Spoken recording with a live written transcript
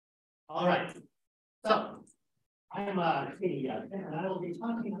All right. So I'm Arseniy Yashkin, and I will be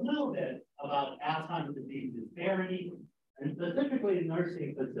talking a little bit about Alzheimer's disease disparities, and specifically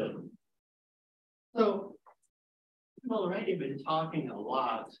nursing facilities. So we've already been talking a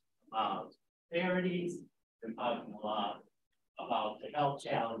lot about disparities, been talking a lot about the health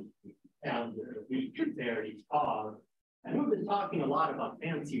challenges that these disparities cause, and we've been talking a lot about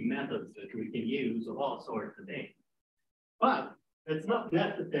fancy methods that we can use of all sorts of things. But it's not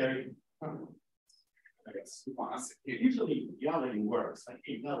necessary. Usually yelling works. I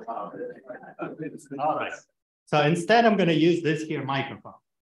keep know about it. All right. So instead, I'm going to use this here microphone.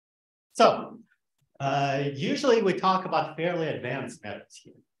 So usually we talk about fairly advanced methods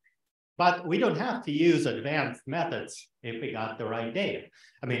here, but we don't have to use advanced methods if we got the right data.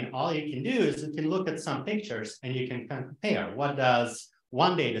 I mean, all you can do is you can look at some pictures and you can compare what does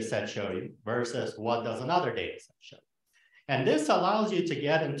one data set show you versus what does another data set show. And this allows you to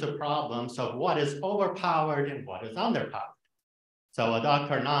get into problems of what is overpowered and what is underpowered. So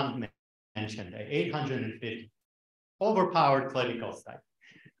Dr. Nand mentioned 850 overpowered clinical study.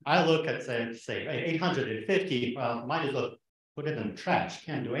 I look at say 850, well, might as well put it in the trash,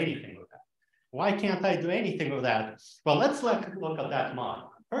 can't do anything with that. Why can't I do anything with that? Well, let's look at that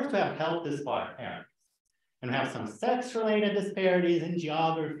model. First, we have health disparities. And we have some sex-related disparities in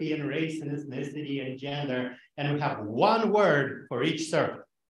geography and race and ethnicity and gender. And we have one word for each circle.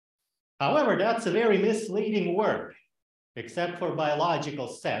 However, that's a very misleading word, except for biological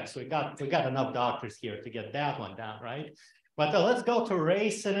sex. We got enough doctors here to get that one down, right? But let's go to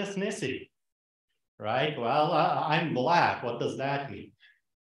race and ethnicity, right? Well, I'm Black. What does that mean?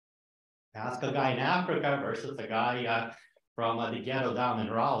 Ask a guy in Africa versus a guy from the ghetto down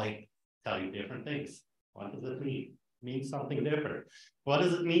in Raleigh, tell you different things. What does it mean? It means something different. What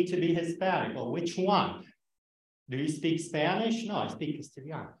does it mean to be Hispanic? Well, which one? Do you speak Spanish? No, I speak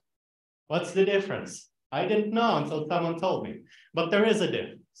Castellano. What's the difference? I didn't know until someone told me. But there is a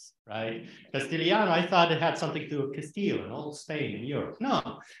difference, right? Castellano, I thought it had something to do with Castile and old Spain and Europe.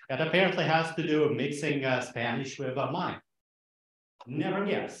 No, that apparently has to do with mixing Spanish with mine. Never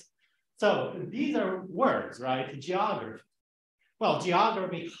guess. So these are words, right? Geography. Well,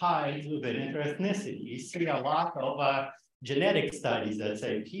 geography hides within ethnicity. You see a lot of genetic studies that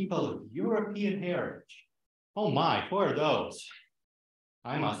say people of European heritage. Oh my, who are those?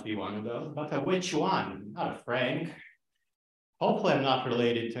 I must be one of those, but which one? Not a Frank. Hopefully I'm not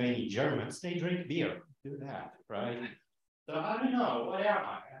related to any Germans. They drink beer. Do that, right? So I don't know, what am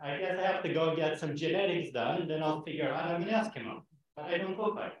I? I guess I have to go get some genetics done and then I'll figure out I'm an Eskimo, but I don't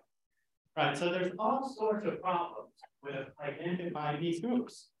look like it. Right, so there's all sorts of problems with identifying these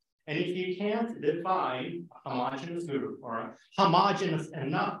groups. And if you can't define a homogeneous group or a homogeneous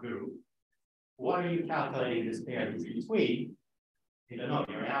enough group, what are you calculating disparities between? You don't know,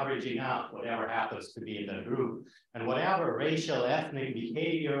 you're averaging out whatever happens to be in the group, and whatever racial, ethnic,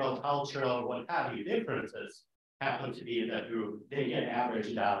 behavioral, cultural, what have you differences happen to be in that group, they get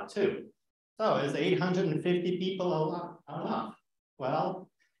averaged out too. So is 850 people enough? Well,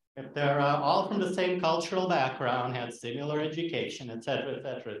 if they're all from the same cultural background, had similar education, et cetera, et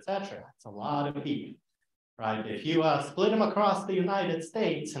cetera, et cetera, that's a lot of people, right? If you split them across the United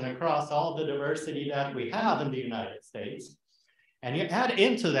States and across all the diversity that we have in the United States, and you add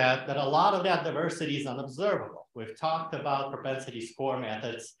into that a lot of that diversity is unobservable. We've talked about propensity score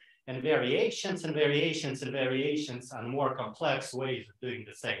methods and variations and variations and variations on more complex ways of doing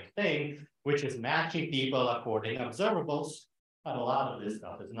the same thing, which is matching people according to observables. But a lot of this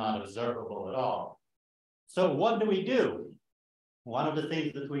stuff is not observable at all. So what do? One of the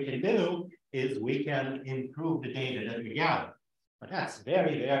things that we can do is we can improve the data that we gather. But that's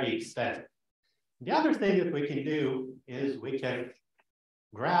very, very expensive. The other thing that we can do is we can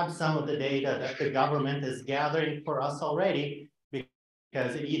grab some of the data that the government is gathering for us already,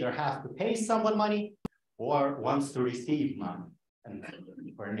 because it either has to pay someone money or wants to receive money. And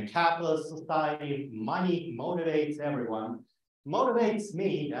we're in a capitalist society, money motivates everyone. Motivates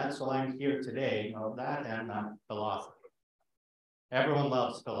me, that's why I'm here today, of that and philosophy. Everyone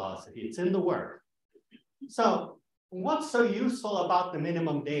loves philosophy, it's in the word. So what's so useful about the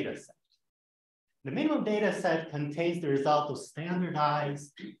minimum data set? The minimum data set contains the result of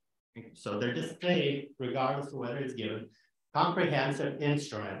standardized, so they're displayed regardless of whether it's given, comprehensive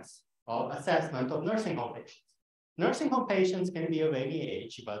instruments of assessment of nursing home patients. Nursing home patients can be of any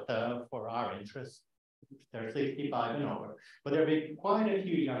age, but for our interest, they're 65 and over, but there'll be quite a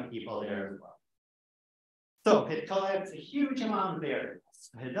few young people there as well. So it collects a huge amount of variables.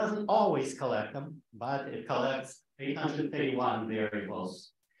 It doesn't always collect them, but it collects 831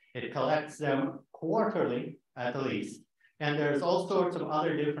 variables. It collects them quarterly at least, And there's all sorts of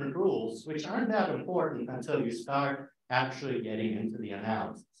other different rules, which aren't that important until you start actually getting into the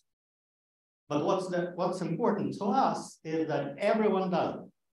analysis. But what's important to us is that everyone does it.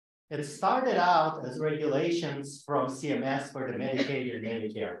 It started out as regulations from CMS for the Medicaid and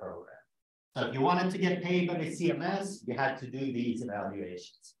Medicare program. So if you wanted to get paid by the CMS, you had to do these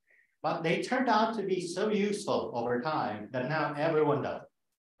evaluations. But they turned out to be so useful over time that now everyone does it,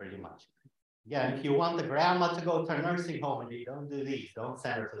 pretty much. Yeah, if you want the grandma to go to a nursing home and you don't do these, don't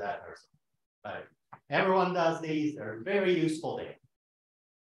send her to that nursing home. Right? Everyone does these, they're very useful data.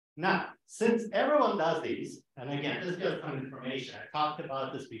 Now, since everyone does these, and again, this is just some information, I talked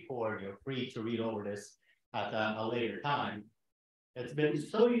about this before, you're free to read over this at a later time. It's been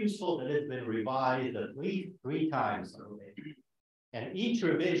so useful that it's been revised at least 3 times already. And each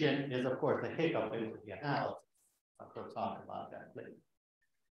revision is, of course, a hiccup into the analysis. I'll talk about that later.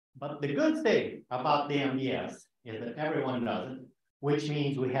 But the good thing about the MDS is that everyone does it, which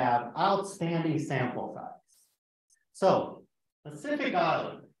means we have outstanding sample size. So, Pacific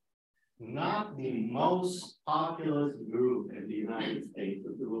Island, not the most populous group in the United States,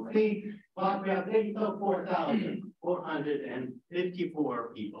 as you will see, but we have data of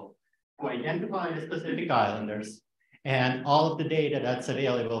 4,454 people who identify as Pacific Islanders, and all of the data that's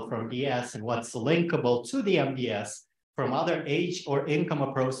available from DS and what's linkable to the MDS from other age or income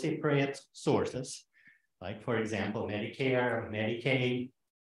appropriate sources, like, for example, Medicare, Medicaid.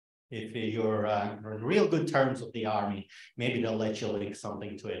 If you're in real good terms with the Army, maybe they'll let you link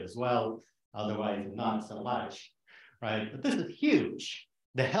something to it as well. Otherwise, not so much, right? But this is huge.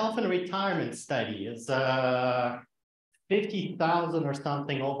 The health and retirement study is 50,000 or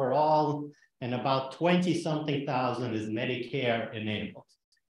something overall, and about 20-something thousand is Medicare enabled.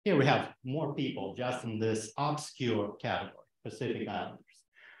 Here we have more people just in this obscure category, Pacific Islanders.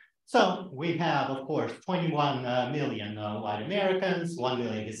 So we have, of course, 21 million white Americans, 1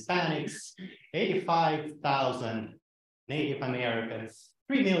 million Hispanics, 85,000 Native Americans,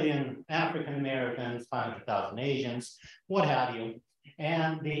 3 million African Americans, 500,000 Asians, what have you.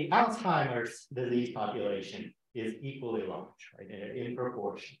 And the Alzheimer's disease population is equally large, right, in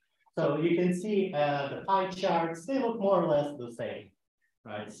proportion. So you can see the pie charts, they look more or less the same,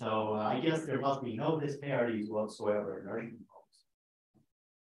 right? So I guess there must be no disparities whatsoever in nursing homes.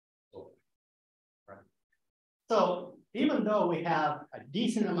 So even though we have a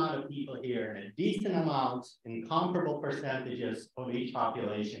decent amount of people here and a decent amount in comparable percentages of each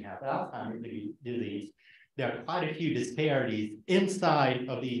population have Alzheimer's disease, there are quite a few disparities inside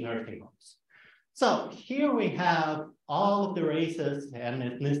of these nursing homes. So here we have all of the races and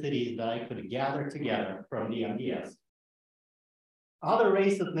ethnicities that I could gather together from the MDS. Other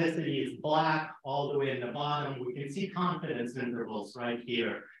race ethnicity is Black all the way in the bottom. We can see confidence intervals right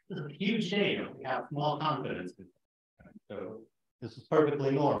here. This is huge data. We have small confidence intervals. So this is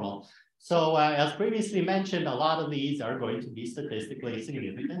perfectly normal. So as previously mentioned, a lot of these are going to be statistically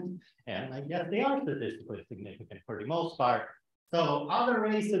significant. And I guess they are statistically significant for the most part. So other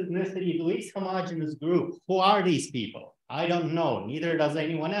race ethnicity, the least homogeneous group, who are these people? I don't know, neither does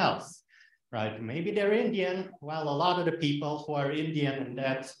anyone else, right? Maybe they're Indian. Well, a lot of the people who are Indian and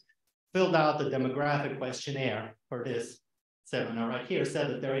that filled out the demographic questionnaire for this seminar right here said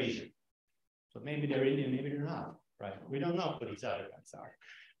that they're Asian. So maybe they're Indian, maybe they're not, right? We don't know who these other guys are.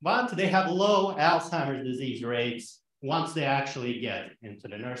 But they have low Alzheimer's disease rates once they actually get into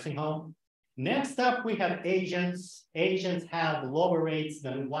the nursing home. Next up, we have Asians. Asians have lower rates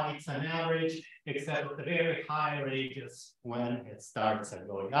than whites on average, except at the very high ages when it starts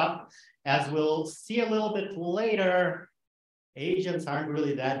going up. As we'll see a little bit later, Asians aren't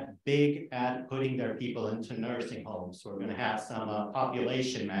really that big at putting their people into nursing homes. So we're going to have some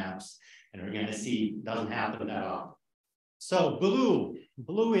population maps, and we're going to see it doesn't happen that often. So blue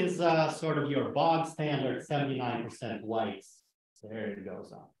is sort of your bog standard 79% whites. So there it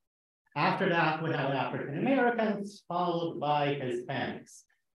goes on. After that, we have African Americans, followed by Hispanics.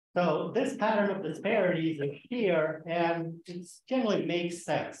 So this pattern of disparities is here, and it generally makes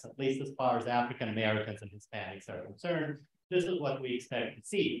sense, at least as far as African Americans and Hispanics are concerned. This is what we expect to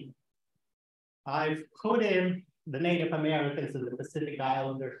see. I've put in the Native Americans and the Pacific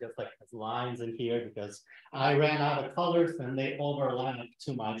Islanders just like as lines in here because I ran out of colors and they overlap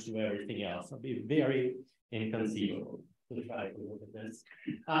too much with everything else. It'll be very inconceivable to try to look at this.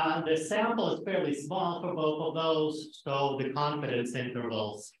 The sample is fairly small for both of those, so the confidence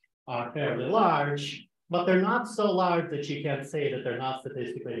intervals are fairly large, but they're not so large that you can say that they're not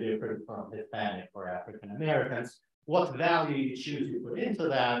statistically different from Hispanic or African Americans. What value you choose to put into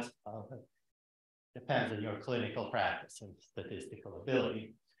that depends on your clinical practice and statistical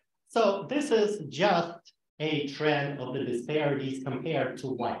ability. So this is just a trend of the disparities compared to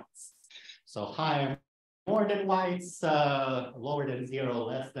whites. So higher, more than whites, lower than zero,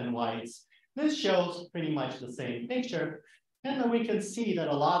 less than whites. This shows pretty much the same picture. And then we can see that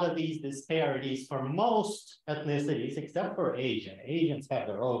a lot of these disparities for most ethnicities, except for Asian, Asians have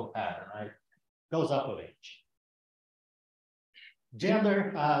their own pattern, right? Goes up with age.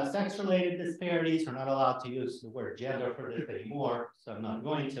 Gender, sex-related disparities, we're not allowed to use the word gender for this anymore, so I'm not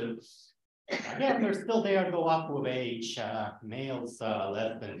going to. Again, they're still there, go up with age, males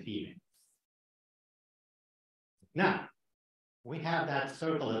less than females. Now, we have that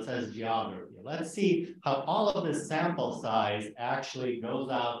circle that says geography. Let's see how all of this sample size actually goes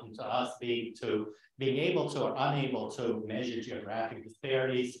out into us being able to or unable to measure geographic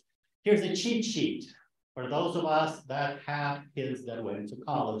disparities. Here's a cheat sheet for those of us that have kids that went to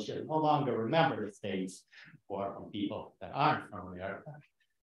college and no longer remember the states, or from people that aren't from America.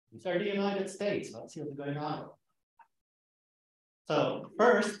 These are the United States. Let's see what's going on. So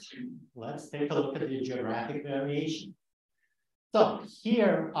first, let's take a look at the geographic variation. So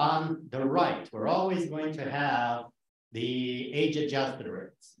here on the right, we're always going to have the age-adjusted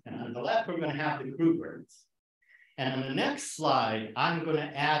rates. And on the left, we're going to have the crude rates. And on the next slide, I'm going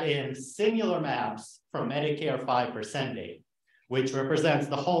to add in singular maps from Medicare 5% data, which represents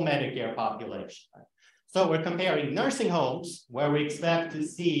the whole Medicare population. So we're comparing nursing homes, where we expect to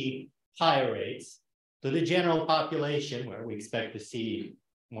see higher rates, to the general population, where we expect to see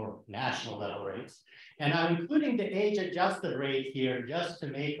more national level rates. And I'm including the age-adjusted rate here just to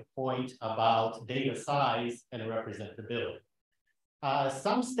make a point about data size and representability.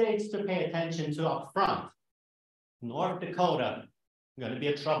 Some states to pay attention to up front. North Dakota, going to be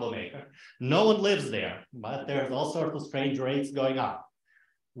a troublemaker. No one lives there, but there's all sorts of strange rates going on.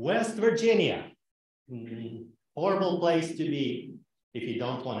 West Virginia, horrible place to be if you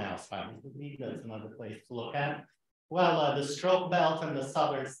don't want Alzheimer's disease. That's another place to look at. Well, the stroke belt in the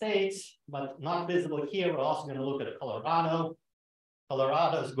southern states, but not visible here. We're also going to look at Colorado.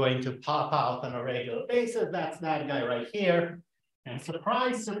 Colorado is going to pop out on a regular basis. That's that guy right here. And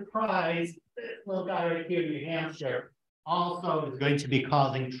surprise, surprise, this little guy right here, New Hampshire, also is going to be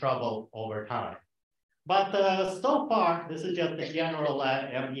causing trouble over time. But so far, this is just a general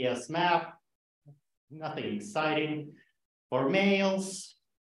MDS map. Nothing exciting. For males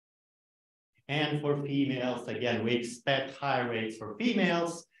and for females, again, we expect high rates for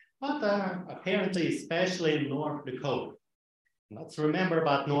females, but apparently, especially in North Dakota. Let's remember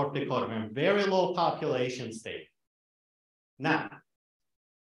about North Dakota, we're a very low population state. Now,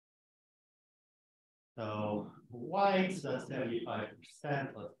 so whites, that's 75%.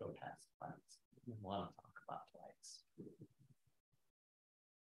 Let's go past whites. We want to talk about whites.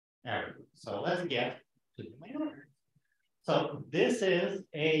 There we go. So let's get to the minorities. So this is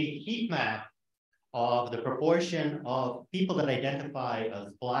a heat map of the proportion of people that identify as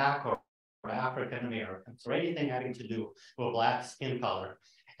Black or African Americans, or anything having to do with Black skin color,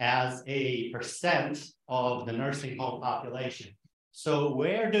 as a percent of the nursing home population. So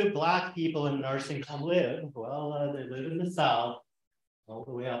where do Black people in nursing home live? Well, they live in the South, all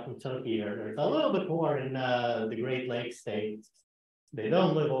the way up until here. There's a little bit more in the Great Lakes states. They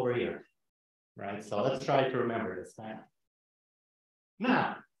don't live over here, right? So let's try to remember this now.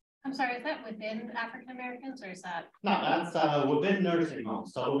 Now, I'm sorry, is that within African Americans or is that? No, that's within nursing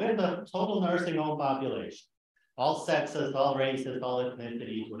homes. So within the total nursing home population, all sexes, all races, all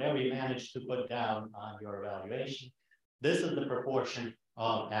ethnicities, whatever you manage to put down on your evaluation, this is the proportion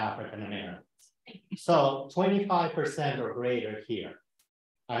of African Americans. So 25% or greater here.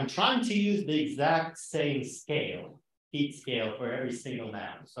 I'm trying to use the exact same scale, heat scale for every single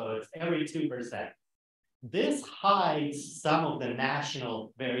map. So it's every 2%. This hides some of the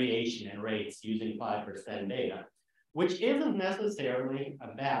national variation in rates using 5% data, which isn't necessarily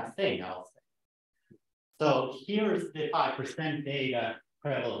a bad thing, I'll say. So here's the 5% data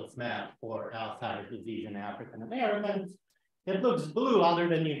prevalence map for Alzheimer's disease in African Americans. It looks blue other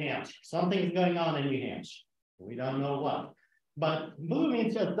than New Hampshire. Something's going on in New Hampshire. We don't know what. But blue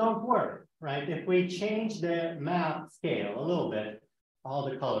means just don't worry, right? If we change the map scale a little bit, all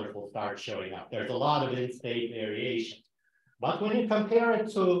the colors will start showing up. There's a lot of in-state variation. But when you compare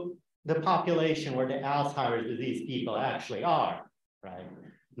it to the population where the Alzheimer's disease people actually are, right?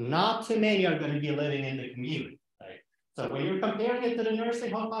 Not too many are going to be living in the community, right? So when you're comparing it to the nursing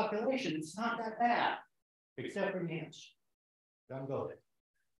home population, it's not that bad, except for New Hampshire. Don't go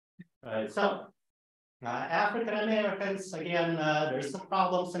there. Right, so African Americans, again, there's some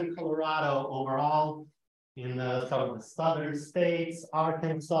problems in Colorado overall. In some of the southern states,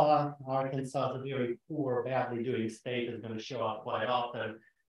 Arkansas is a very poor, badly doing state, is going to show up quite often.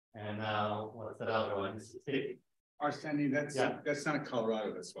 And what's that other one? Arseniy, that's not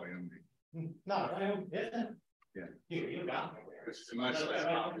Colorado, that's Wyoming. No, Wyoming, isn't it? Yeah. You got it. Which is a much less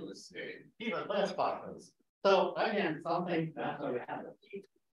populous state. Even less populous. So again, something that's what we have.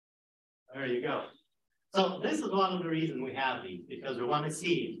 There you go. So this is one of the reasons we have these, because we want to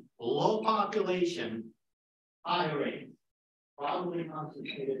see low population, high rate, probably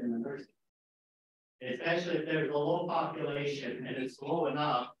concentrated in the nursing. Especially if there's a low population and it's low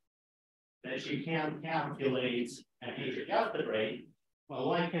enough that you can't calculate an age-adjusted rate. Well,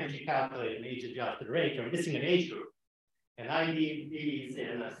 why can't you calculate an age-adjusted rate? You're missing an age group. And I need these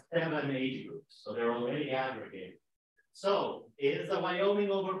in 7 age groups, so they're already aggregated. So is the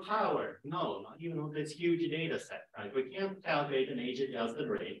Wyoming overpowered? No, not even with this huge data set, right? We can't calculate an age-adjusted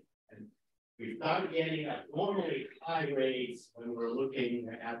rate. And we start getting at normally high rates when we're looking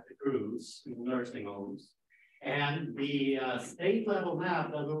at the crews in nursing homes. And the state level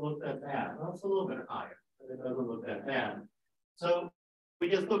map doesn't look that bad. Well, it's a little bit higher, but it doesn't look that bad. So we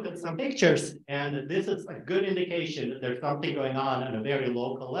just look at some pictures, and this is a good indication that there's something going on at a very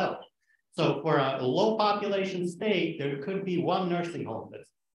local level. So for a low population state, there could be one nursing home that's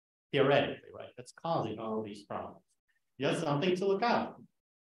theoretically, right, that's causing all these problems. Just something to look out.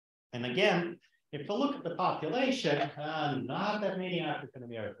 And again, if you look at the population, not that many African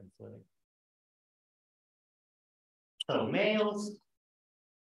Americans living. So males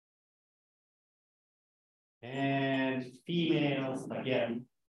and females, again,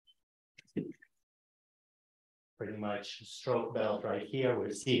 pretty much stroke belt right here.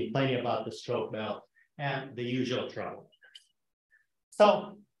 We're seeing plenty about the stroke belt and the usual trouble.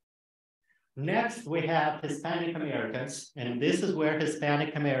 So next we have Hispanic Americans, and this is where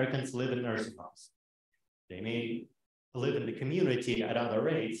Hispanic Americans live in nursing homes. They may live in the community at other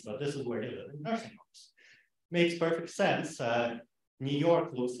rates, but this is where they live in nursing homes. Makes perfect sense. New York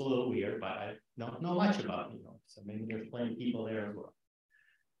looks a little weird, but I don't know much about New York, so maybe there's plenty of people there as well.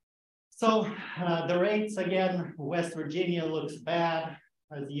 So the rates, again, West Virginia looks bad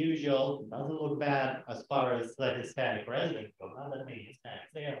as usual. Doesn't look bad as far as the Hispanic residents go. Not that many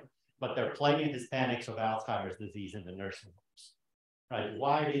Hispanics there, but there are plenty of Hispanics with Alzheimer's disease in the nursing homes. Right?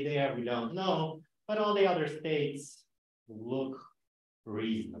 Why are they there? We don't know. But all the other states look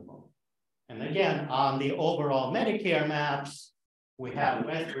reasonable. And again, on the overall Medicare maps, we have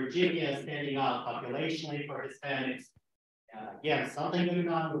West Virginia standing out populationally for Hispanics. Again, something going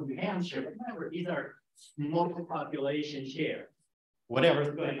on with New Hampshire. But remember, these are small population shares.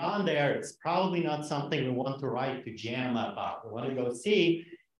 Whatever's going on there, it's probably not something we want to write to JAMA about. We want to go see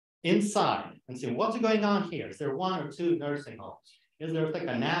inside and see what's going on here. Is there 1 or 2 nursing homes? Is there like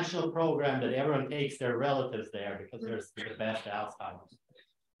a national program that everyone takes their relatives there because there's the best Alzheimer's?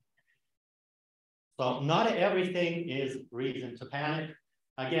 So not everything is reason to panic.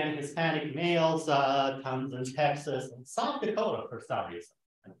 Again, Hispanic males, tons in Texas and South Dakota for some reason,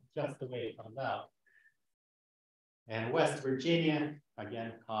 just the way it comes out. And West Virginia,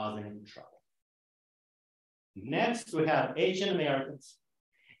 again, causing trouble. Next, we have Asian Americans.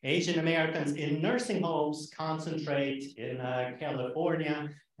 Asian Americans in nursing homes concentrate in California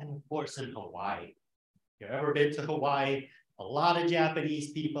and of course in Hawaii. If you've ever been to Hawaii, a lot of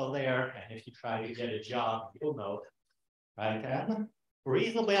Japanese people there, and if you try to get a job, you'll know, right? And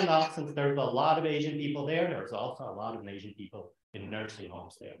reasonably enough, since there's a lot of Asian people there, there's also a lot of Asian people in nursing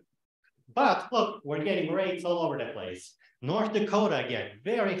homes there. But look, we're getting rates all over the place. North Dakota, again,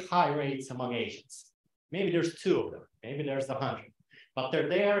 very high rates among Asians. Maybe there's 2 of them, maybe there's 100. But they're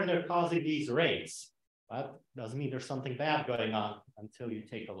there and they're causing these rates. But doesn't mean there's something bad going on until you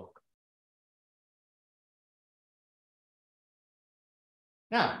take a look.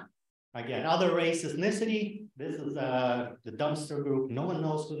 Now, again, other race, ethnicity. This is the dumpster group. No one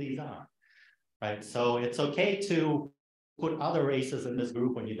knows who these are, right? So it's okay to put other races in this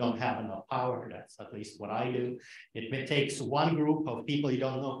group when you don't have enough power. That's at least what I do. It takes one group of people you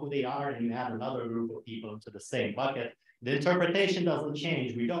don't know who they are, and you add another group of people into the same bucket. The interpretation doesn't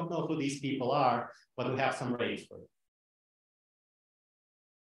change. We don't know who these people are, but we have some race for them.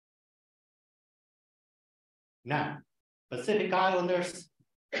 Now, Pacific Islanders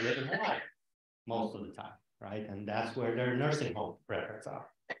live in Hawaii most of the time, right? And that's where their nursing home records are.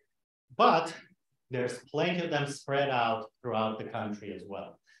 But there's plenty of them spread out throughout the country as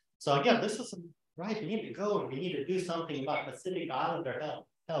well. So again, this is right. We need to go and we need to do something about Pacific Islander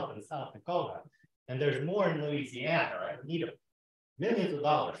health in South Dakota. And there's more in Louisiana, right? We need millions of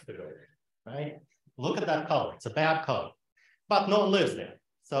dollars to do it, right? Look at that color. It's a bad color, but no one lives there.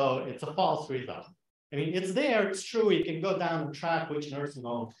 So it's a false result. I mean, it's there, it's true. You can go down and track which nursing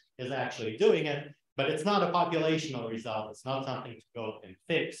home is actually doing it, but it's not a populational result. It's not something to go and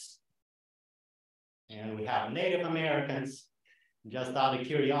fix. And we have Native Americans. Just out of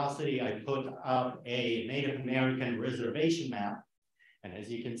curiosity, I put up a Native American reservation map. And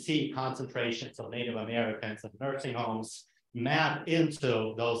as you can see, concentrations of Native Americans in nursing homes map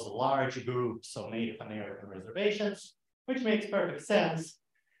into those large groups of Native American reservations, which makes perfect sense.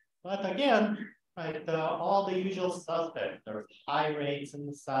 But again, right, all the usual suspects. There's high rates in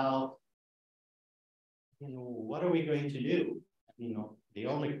the South. What are we going to do? The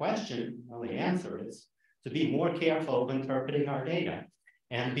only question, the only answer is to be more careful of interpreting our data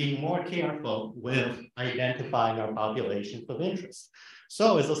and be more careful with identifying our populations of interest.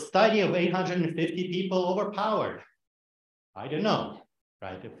 So is a study of 850 people overpowered? I don't know,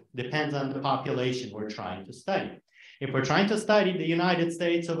 right? It depends on the population we're trying to study. If we're trying to study the United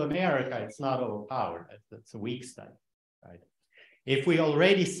States of America, it's not overpowered. It's a weak study, right? If we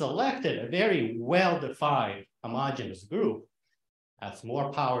already selected a very well-defined homogeneous group, that's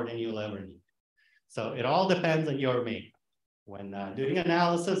more power than you'll ever need. So it all depends on your makeup. When doing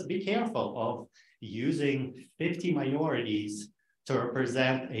analysis, be careful of using 50 minorities to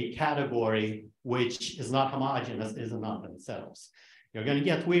represent a category which is not homogeneous, is not themselves. You're going to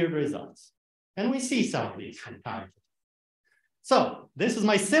get weird results. And we see some of these from time to time. So this is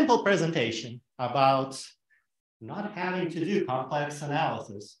my simple presentation about not having to do complex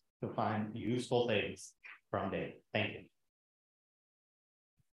analysis to find useful things from data. Thank you.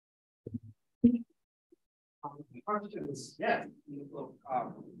 Questions? Yeah.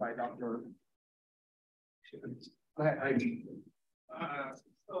 By Dr.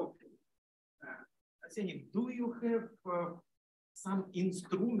 Arseniy, do you have some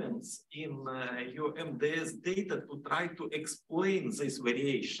instruments in your MDS data to try to explain these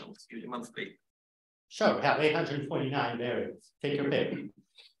variations you demonstrate? Sure, we have 849 variables. Take your pick.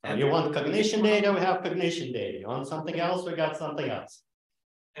 You want cognition data, we have cognition data. You want something else, we got something else.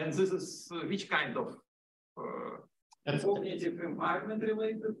 And this is which kind of cognitive environment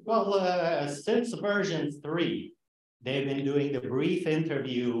related? Well, since version 3, they've been doing the brief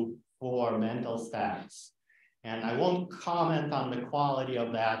interview for mental stats. And I won't comment on the quality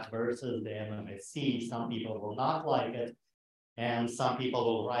of that versus the MMSC. Some people will not like it, and some people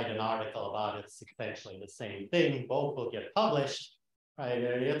will write an article about it. It's essentially the same thing. Both will get published. Right?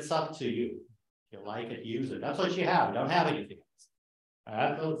 It's up to you. If you like it, use it. That's what you have. You don't have anything else.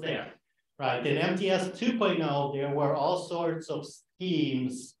 That's what's there. Right. In MTS 2.0, there were all sorts of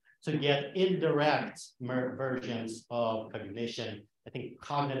schemes to get indirect versions of cognition. I think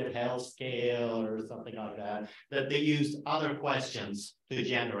cognitive health scale or something like that, that they used other questions to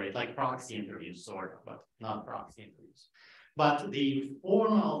generate, like proxy interviews, sort of, but not proxy interviews. But the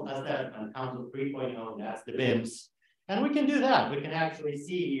formal assessment comes with 3.0, that's the BIMS. And we can do that. We can actually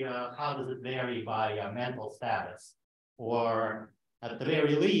see how does it vary by mental status, or at the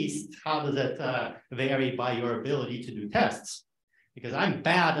very least, how does it vary by your ability to do tests? Because I'm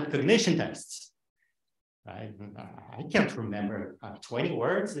bad at cognition tests. I can't remember 20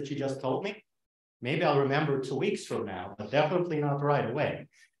 words that you just told me. Maybe I'll remember 2 weeks from now, but definitely not right away.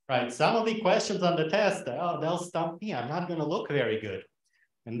 Right? Some of the questions on the test, they'll stump me. I'm not going to look very good.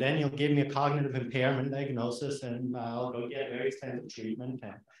 And then you'll give me a cognitive impairment diagnosis, and I'll go get very expensive treatment.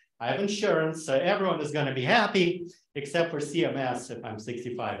 And I have insurance, so everyone is going to be happy, except for CMS if I'm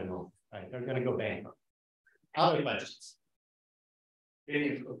 65 and old. Right? They're going to go bankrupt. Other questions? A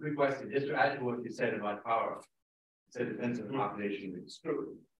quick question, just to add to what you said about power. It said depends on the population, it's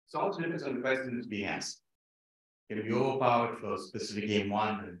true. It also depends on the question that's being asked. If you're overpowered for specific game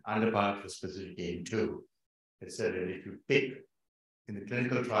 1 and underpowered for specific game 2, it said that if you pick in the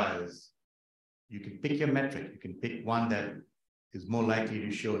clinical trials, you can pick your metric, you can pick one that is more likely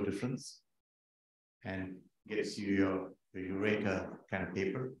to show a difference and gets you your Eureka kind of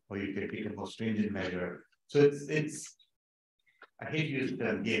paper, or you can pick a more stringent measure. So it's I hate to use the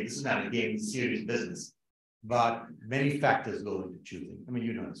term game. This is not a game, it's serious business. But many factors go into choosing. I mean,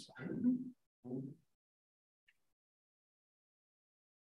 you know this one.